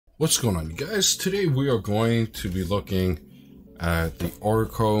What's going on, you guys? Today we are going to be looking at the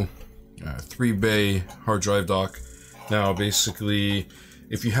Orico 3-bay hard drive dock. Now basically,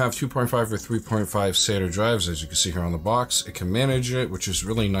 if you have 2.5 or 3.5 SATA drives, as you can see here on the box, it can manage it, which is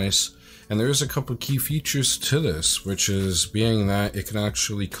really nice. And there is a couple key features to this, which is being that it can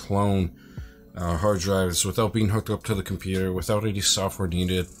actually clone hard drives without being hooked up to the computer, without any software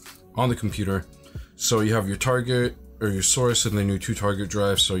needed on the computer. So you have your target or your source and then your two target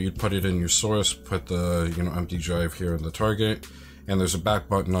drives. So you'd put it in your source, put the empty drive here in the target, and there's a back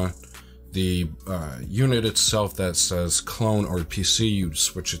button on the unit itself that says clone or PC. You'd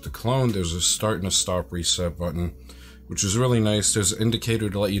switch it to clone. There's a start and a stop reset button, which is really nice. There's an indicator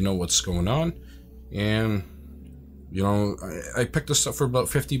to let you know what's going on. And I picked this up for about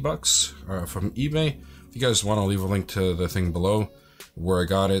 50 bucks from eBay. If you guys want, I'll leave a link to the thing below where I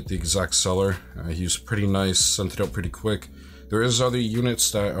got it, the exact seller. He was pretty nice, sent it out pretty quick. There is other units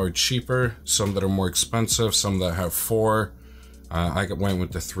that are cheaper, some that are more expensive, some that have 4. I went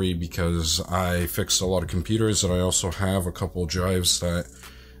with the 3 because I fixed a lot of computers, and I also have a couple drives that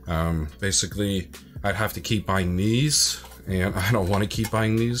basically I'd have to keep buying these, and I don't want to keep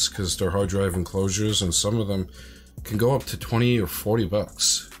buying these because they're hard drive enclosures, and some of them can go up to 20 or 40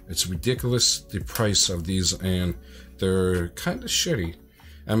 bucks. It's ridiculous, the price of these, and they're kind of shitty.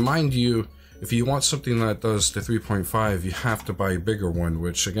 And mind you, if you want something that does the 3.5, you have to buy a bigger one,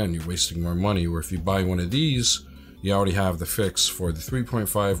 which again, you're wasting more money. Where if you buy one of these, you already have the fix for the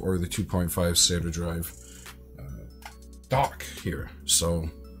 3.5 or the 2.5 SATA drive dock here. So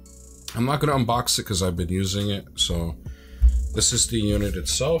I'm not going to unbox it because I've been using it. So this is the unit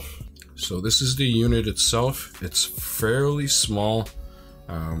itself. It's fairly small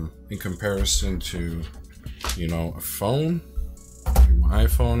in comparison to a phone, my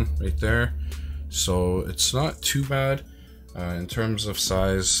iPhone right there. So it's not too bad in terms of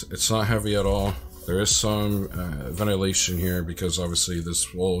size. It's not heavy at all. There is some ventilation here because obviously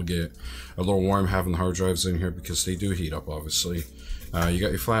this will get a little warm having the hard drives in here because they do heat up, obviously. You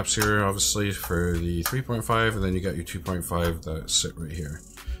got your flaps here, obviously, for the 3.5, and then you got your 2.5 that sit right here.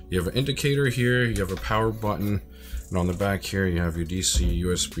 You have an indicator here, you have a power button, and on the back here you have your DC,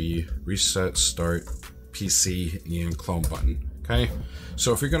 USB, reset, start, PC, and clone button. Okay,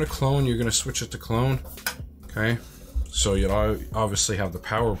 so if you're going to clone, you're going to switch it to clone. Okay, so you obviously have the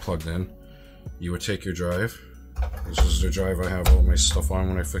power plugged in. You would take your drive. This is the drive I have all my stuff on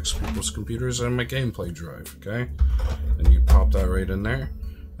when I fix people's computers, and my gameplay drive. Okay, and you pop that right in there,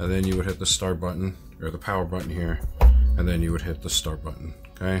 and then you would hit the start button or the power button here, and then you would hit the start button.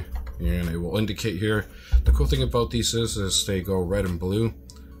 Okay, and it will indicate here. The cool thing about these is they go red and blue.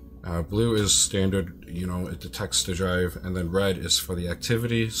 Blue is standard, it detects the drive, and then red is for the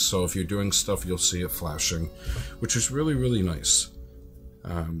activity. So if you're doing stuff, you'll see it flashing, which is really, really nice.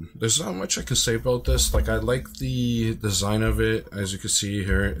 There's not much I can say about this. Like, I like the design of it. As you can see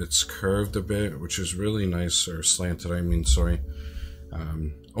here, it's curved a bit, which is really nice, or slanted, I mean, sorry.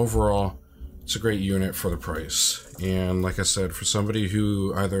 Overall, it's a great unit for the price. And like I said, for somebody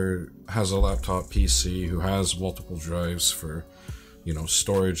who either has a laptop PC, who has multiple drives for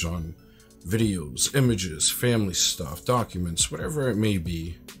storage on videos, images, family stuff, documents, whatever it may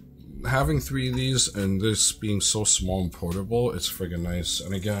be, having 3 of these and this being so small and portable, it's friggin' nice.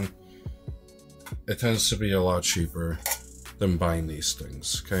 And again, it tends to be a lot cheaper than buying these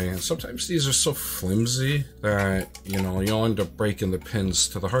things. Okay, and sometimes these are so flimsy that you'll end up breaking the pins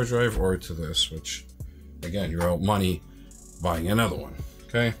to the hard drive or to this, which again, you're out money buying another one.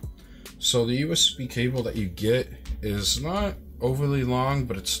 Okay, so the USB cable that you get is not overly long,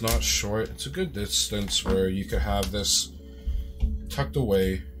 but it's not short. It's a good distance where you could have this tucked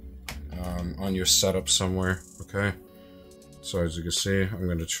away on your setup somewhere. Okay, so as you can see, I'm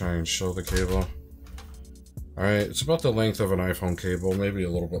going to try and show the cable. Alright, it's about the length of an iPhone cable, maybe a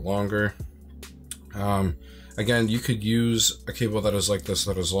little bit longer. Again, you could use a cable that is like this,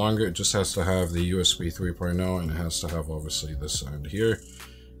 that is longer. It just has to have the USB 3.0, and it has to have obviously this end here.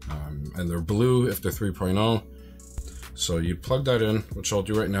 And they're blue if they're 3.0. So you plug that in, which I'll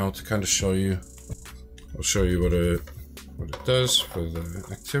do right now to kind of show you. I'll show you what it does for the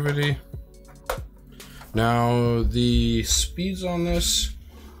activity. Now, the speeds on this,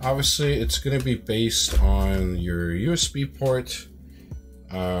 obviously it's going to be based on your USB port,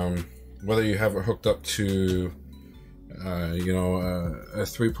 whether you have it hooked up to a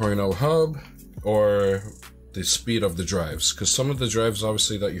 3.0 hub, or the speed of the drives, because some of the drives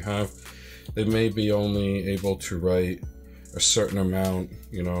obviously that you have, they may be only able to write a certain amount,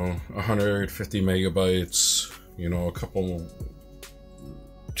 150 megabytes, a couple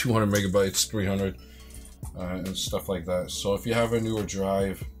 200 megabytes, 300, and stuff like that. So if you have a newer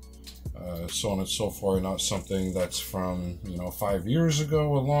drive, so on and so forth, not something that's from, you know, 5 years ago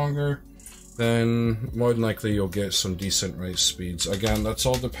or longer, then more than likely you'll get some decent write speeds. Again, that's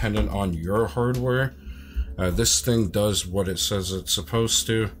all dependent on your hardware. This thing does what it says it's supposed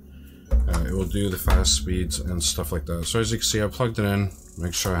to. It will do the fast speeds and stuff like that. So as you can see, I plugged it in.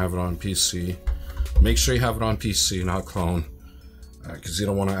 Make sure I have it on PC. Make sure you have it on PC, not clone, because you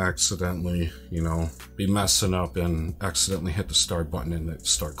don't want to accidentally, you know, be messing up and accidentally hit the start button and it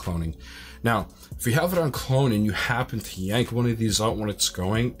start cloning. Now, if you have it on clone and you happen to yank one of these out when it's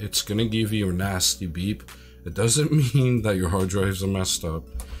going to give you a nasty beep. It doesn't mean that your hard drives are messed up.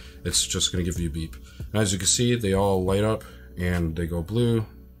 It's just going to give you a beep. And as you can see, they all light up and they go blue,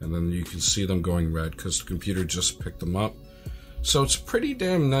 and then you can see them going red because the computer just picked them up. So it's pretty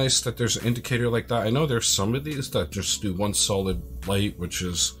damn nice that there's an indicator like that. I know there's some of these that just do one solid light, which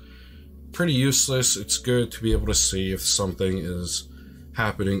is pretty useless. It's good to be able to see if something is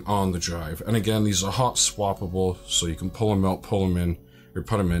happening on the drive. And again, these are hot swappable, so you can pull them out, pull them in, or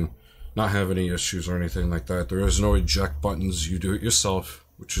put them in, not have any issues or anything like that. There is no eject buttons. You do it yourself,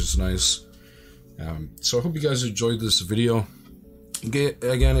 which is nice. So I hope you guys enjoyed this video.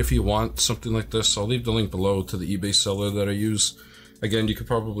 Again, if you want something like this, I'll leave the link below to the eBay seller that I use. Again, you could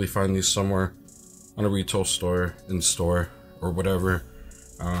probably find these somewhere on a retail store, in store, or whatever.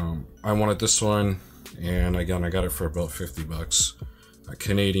 I wanted this one, and again, I got it for about 50 bucks.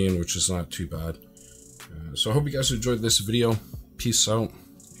 Canadian, which is not too bad. So I hope you guys enjoyed this video. Peace out,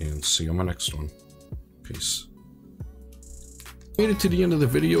 and see you on my next one. Peace. Made it to the end of the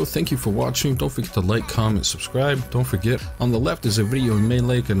video. Thank you for watching. Don't forget to like, comment, subscribe. Don't forget, on the left is a video you may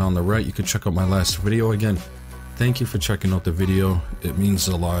like, and on the right you can check out my last video. Again, thank you for checking out the video. It means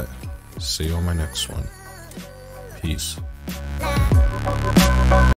a lot. See you on my next one. Peace.